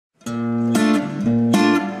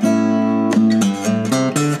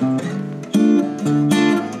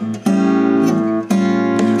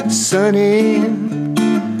sunny.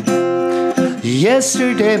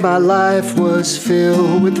 Yesterday my life was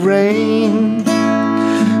filled with rain.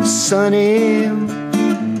 Sunny,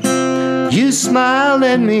 you smiled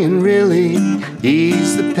at me and really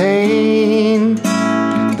eased the pain.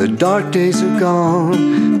 The dark days are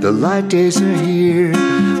gone, the light days are here.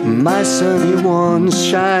 My sunny one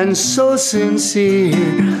shines so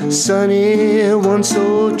sincere. Sunny one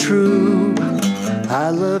so true, I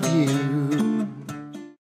love you.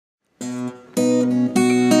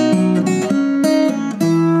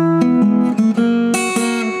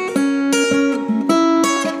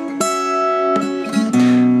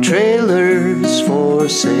 Trailers for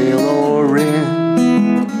sale or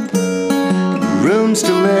rent, rooms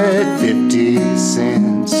to let 50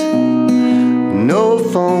 cents. No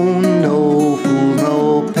phone, no pool,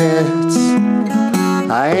 no pets.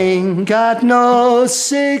 I ain't got no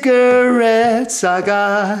cigarettes. I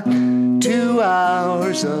got 2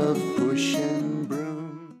 hours of push and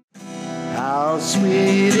broom. How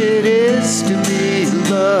sweet it is to be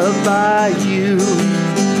loved by you.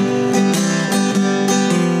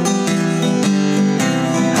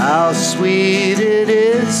 How sweet it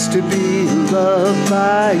is to be loved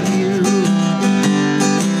by you.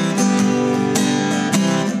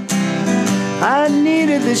 I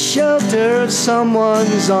needed the shelter of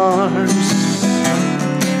someone's arms.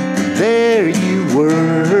 There you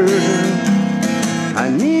were. I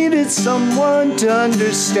needed someone to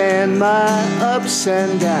understand my ups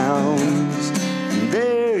and downs.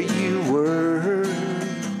 There you were.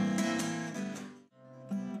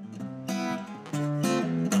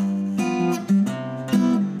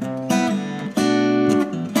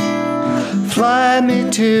 Fly me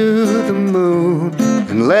to the moon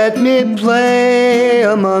and let me play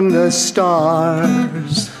among the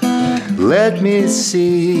stars. Let me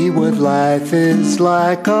see what life is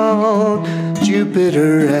like on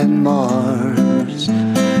Jupiter and Mars.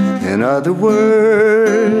 In other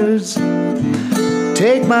words,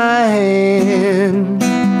 take my hand.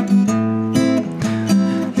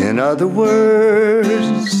 In other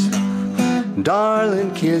words,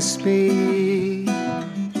 darling, kiss me.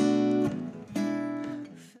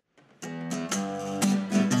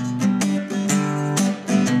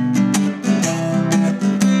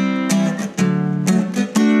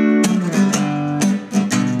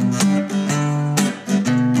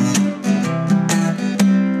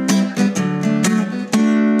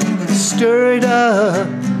 Stir it up,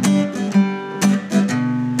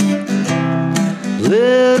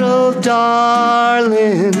 little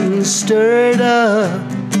darling, stir it up.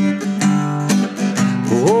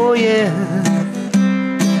 Oh yeah,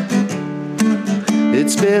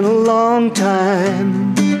 it's been a long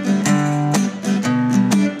time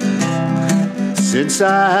since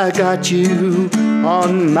I got you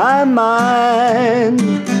on my mind.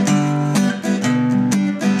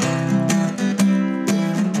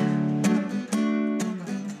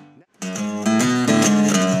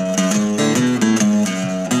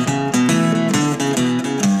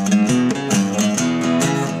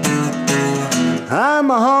 I'm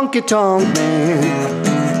a honky-tonk man,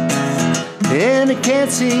 and I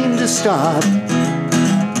can't seem to stop.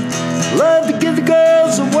 Love to give the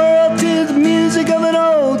girls the world to the music of an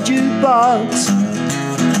old jukebox.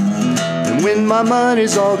 And when my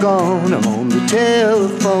money's all gone, I'm on the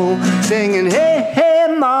telephone singing, hey, hey,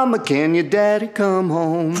 mama, can your daddy come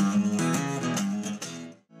home?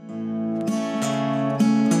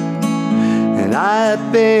 And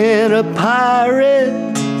I've been a pirate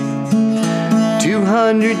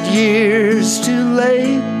 200 years too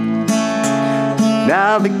late.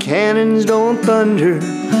 Now the cannons don't thunder,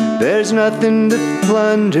 there's nothing to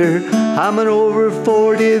plunder. I'm an over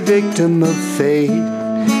 40 victim of fate,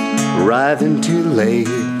 arriving too late,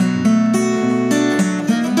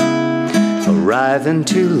 arriving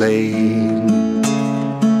too late.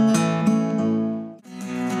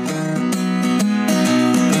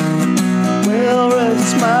 Well,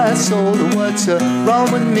 rest my soul, what's wrong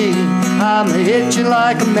with me? I'm hitching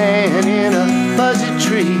like a man in a fuzzy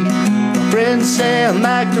tree. My friends say I'm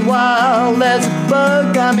acting wild as a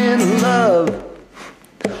bug, I'm in love,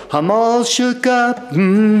 I'm all shook up.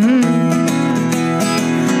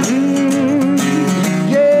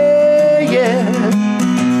 Yeah, yeah.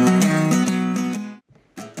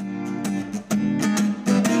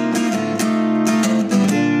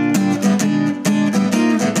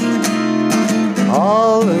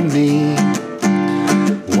 All of me,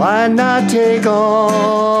 why not take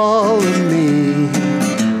all of me?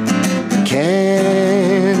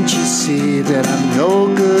 Can't you see that I'm no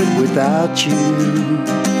good without you?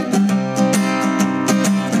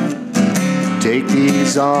 Take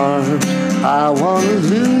these arms, I wanna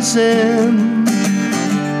lose him.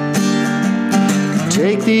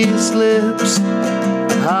 Take these lips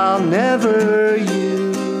I'll never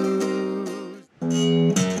use.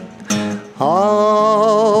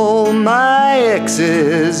 All my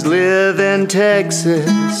exes live in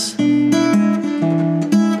Texas, and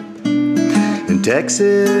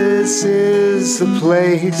Texas is the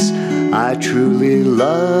place I truly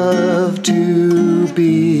love to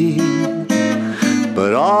be.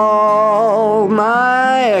 But all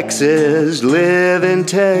my exes live in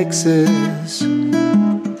Texas.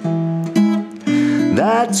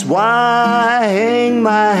 That's why I hang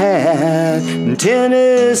my hat in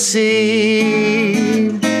Tennessee.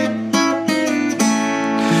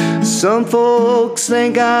 Some folks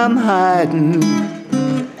think I'm hiding.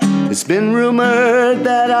 It's been rumored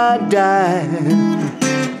that I died,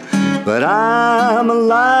 but I'm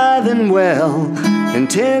alive and well in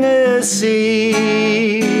Tennessee.